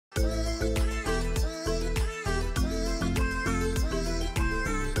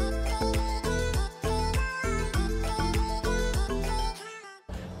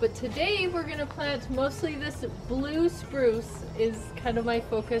but today we're gonna plant mostly this blue spruce is kind of my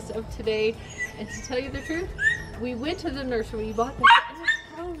focus of today. And to tell you the truth, we went to the nursery, we bought this, and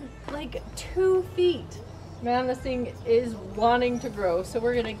it's grown like 2 feet. Man, this thing is wanting to grow. So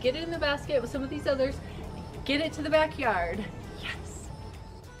we're gonna get it in the basket with some of these others, get it to the backyard. Yes.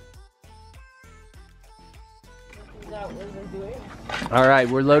 Is that what we're doing? All right,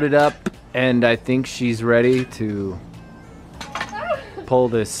 we're loaded up, and I think she's ready to pull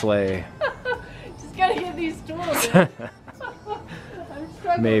this sleigh. Just gotta get these stools in. I'm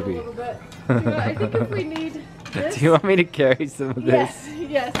struggling Maybe. a little bit. I think if we need this. Do you want me to carry some of this?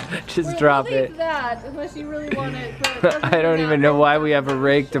 Yes. Just drop we'll leave it. That, unless you really want it. But I don't even know why we have a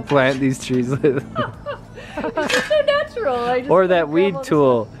rake to plant these trees with. It's just so natural. Or that weed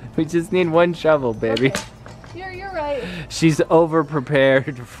tool. We just need one shovel, baby. Okay. You're right. She's over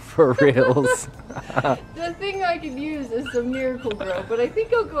prepared for reals. The thing I could use is some Miracle Grow, but I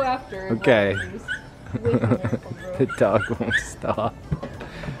think I'll go after it. Okay. The The dog won't stop.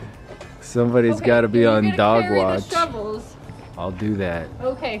 Somebody's got to be on dog watch. The shovels. I'll do that.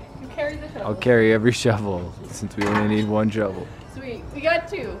 Okay, you carry the shovel. I'll carry every shovel since we only need one shovel. Sweet, we got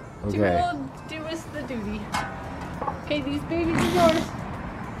 2. Okay. 2 will do us the duty. Okay, these babies are yours.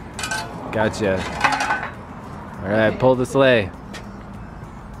 Gotcha. All right, pull the sleigh.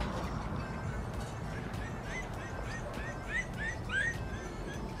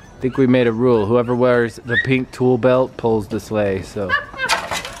 I think we made a rule. Whoever wears the pink tool belt pulls the sleigh, so.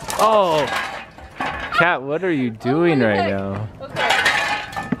 Oh! Kat, what are you doing right now? Okay.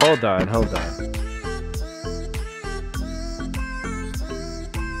 Hold on, hold on.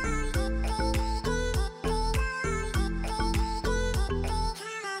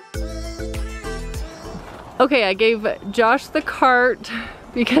 Okay, I gave Josh the cart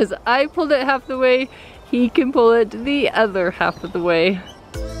because I pulled it half the way. He can pull it the other half of the way.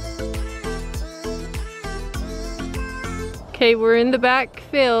 Okay, we're in the back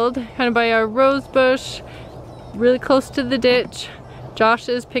field, kind of by our rose bush, really close to the ditch. Josh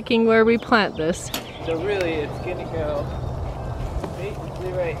is picking where we plant this. So really, it's gonna go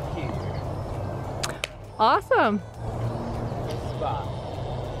basically right here. Awesome. This spot.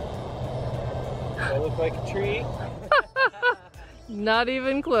 Does that look like a tree? Not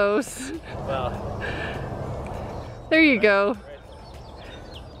even close. Well, there you go.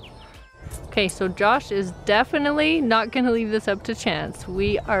 Okay, so Josh is definitely not gonna leave this up to chance.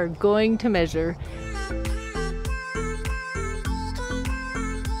 We are going to measure.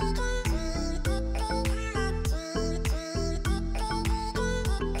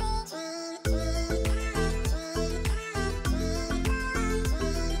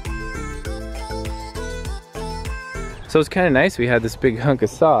 so it's kind of nice we had this big hunk of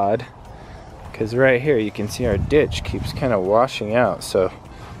sod, because right here you can see our ditch keeps kind of washing out. So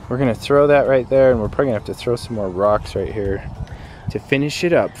we're gonna throw that right there, and we're probably gonna have to throw some more rocks right here to finish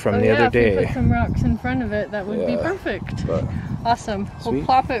it up from the other day. If we put some rocks in front of it, that would be perfect. But awesome. Sweet. We'll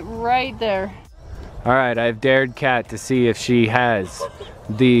plop it right there. all right, I've dared Kat to see if she has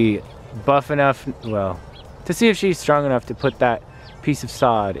the buff enough, well, to see if she's strong enough to put that piece of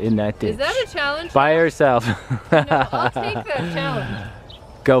sod in that ditch. Is that a challenge? By herself. You know, I'll take that challenge.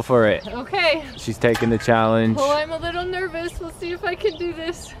 Go for it. Okay. She's taking the challenge. Oh, I'm a little nervous. We'll see if I can do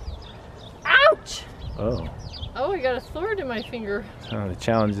this. Ouch! Oh. Oh, I got a thorn in my finger. Oh, the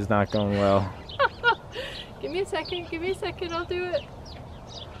challenge is not going well. Give me a second, I'll do it.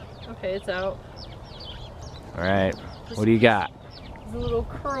 Okay, it's out. All right, what do you got? It's a little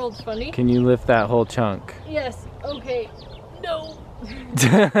curled funny. Can you lift that whole chunk? Yes, okay. No.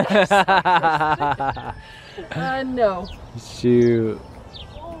 No. Shoot.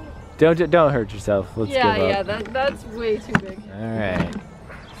 Don't hurt yourself. Let's give up. Yeah, that's way too big. All right.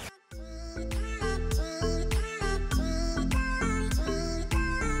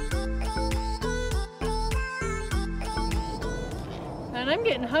 And I'm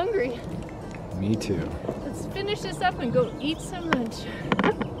getting hungry. Me too. Let's finish this up and go eat some lunch.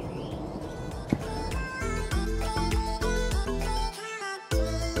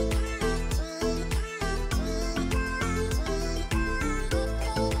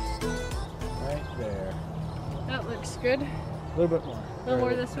 Right there. That looks good. A little bit more. A little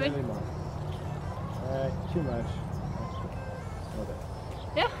more this way? Really more. All right, too much. A little bit.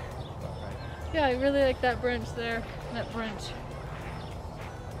 Yeah. Right. Yeah, I really like that branch there. That branch.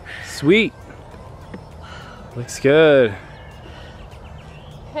 Sweet. Looks good.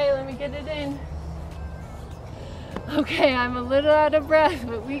 Okay, let me get it in. Okay, I'm a little out of breath,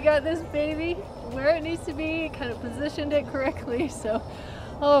 but we got this baby where it needs to be, kind of positioned it correctly. So,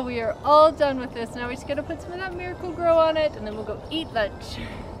 oh, we are all done with this. Now we're just gonna put some of that Miracle Grow on it, and then we'll go eat lunch.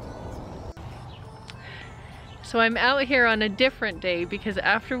 So I'm out here on a different day because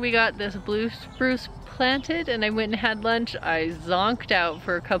after we got this blue spruce planted and I went and had lunch, I zonked out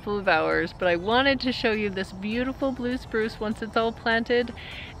for a couple of hours, but I wanted to show you this beautiful blue spruce once it's all planted.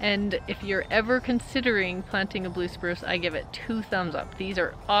 And if you're ever considering planting a blue spruce, I give it 2 thumbs up. These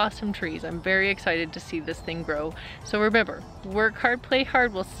are awesome trees. I'm very excited to see this thing grow. So remember, work hard, play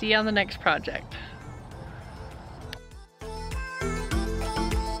hard. We'll see you on the next project.